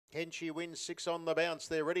Can she win 6 on the bounce?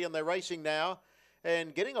 They're ready and they're racing now.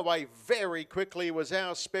 And getting away very quickly was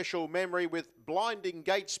Our Special Memory with blinding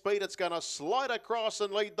gate speed. It's going to slide across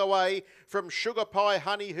and lead the way from Sugar Pie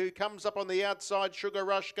Honey, who comes up on the outside. Sugar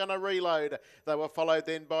Rush going to reload. They were followed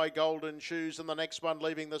then by Golden Shoes, and the next one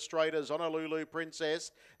leaving the straight is Honolulu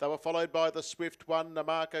Princess. They were followed by the Swift one,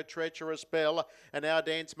 Namaka Treacherous Bell, and Our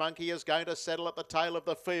Dance Monkey is going to settle at the tail of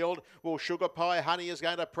the field. Well, Sugar Pie Honey is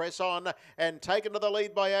going to press on and taken to the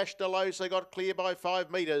lead by Ash Delos. They got clear by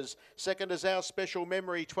 5 metres. Second is Our Special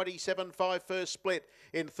Memory, 27.5 first split.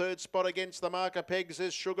 In third spot against the marker pegs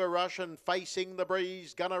is Sugar Rush, and facing the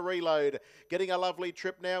breeze, gonna reload. Getting a lovely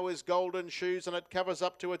trip now is Golden Shoes, and it covers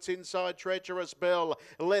up to its inside Treacherous Bell.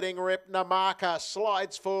 Letting rip, Namaka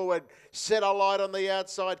slides forward, set a light on the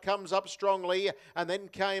outside, comes up strongly, and then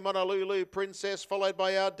came Honolulu Princess, followed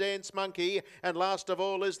by Our Dance Monkey, and last of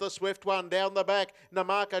all is the Swift one down the back.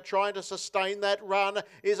 Namaka trying to sustain that run,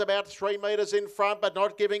 is about 3 metres in front, but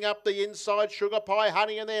not giving up the inside. Sugar Pie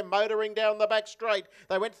Honey, and they're motoring down the back straight.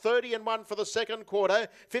 They went 30-1 for the second quarter,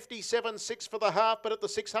 57.6 for the half, but at the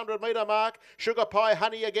 600 metre mark, Sugar Pie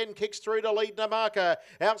Honey again kicks through to lead Namaka.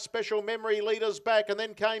 Our Special Memory leaders back, and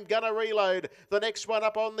then came Gonna Reload. The next one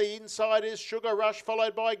up on the inside is Sugar Rush,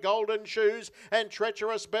 followed by Golden Shoes, and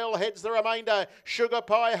Treacherous Bell heads the remainder. Sugar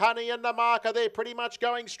Pie Honey and Namaka, they're pretty much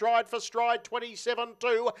going stride for stride,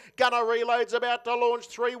 27.2. Gonna Reload's about to launch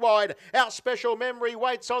 3 wide. Our Special Memory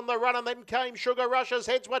waits on the run, and then came Sugar Rush's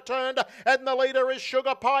heads were turned, and the leader is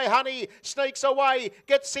Sugar Pie Honey. Sneaks away,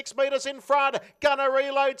 gets 6 metres in front. Gonna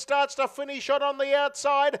Reload starts to finish on the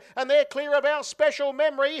outside, and they're clear of Our Special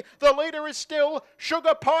Memory. The leader is still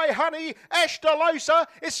Sugar Pie Honey. Ash Delosa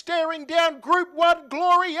is staring down Group 1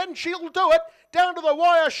 Glory, and she'll do it. Down to the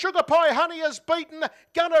wire, Sugar Pie Honey is beaten.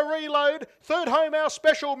 Gonna Reload. Third home, Our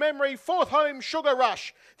Special Memory. Fourth home, Sugar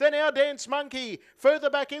Rush. Then Our Dance Monkey. Further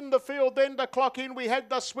back in the field, then to clock in, we had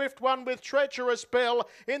the Swift one with Treacherous Bell.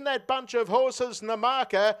 In that bunch of horses,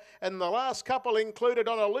 Namaka. And the last couple included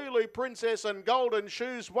Honolulu Princess and Golden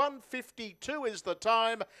Shoes. 1:52 is the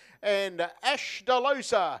time. And Ash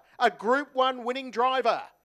Delosa, a Group 1 winning driver.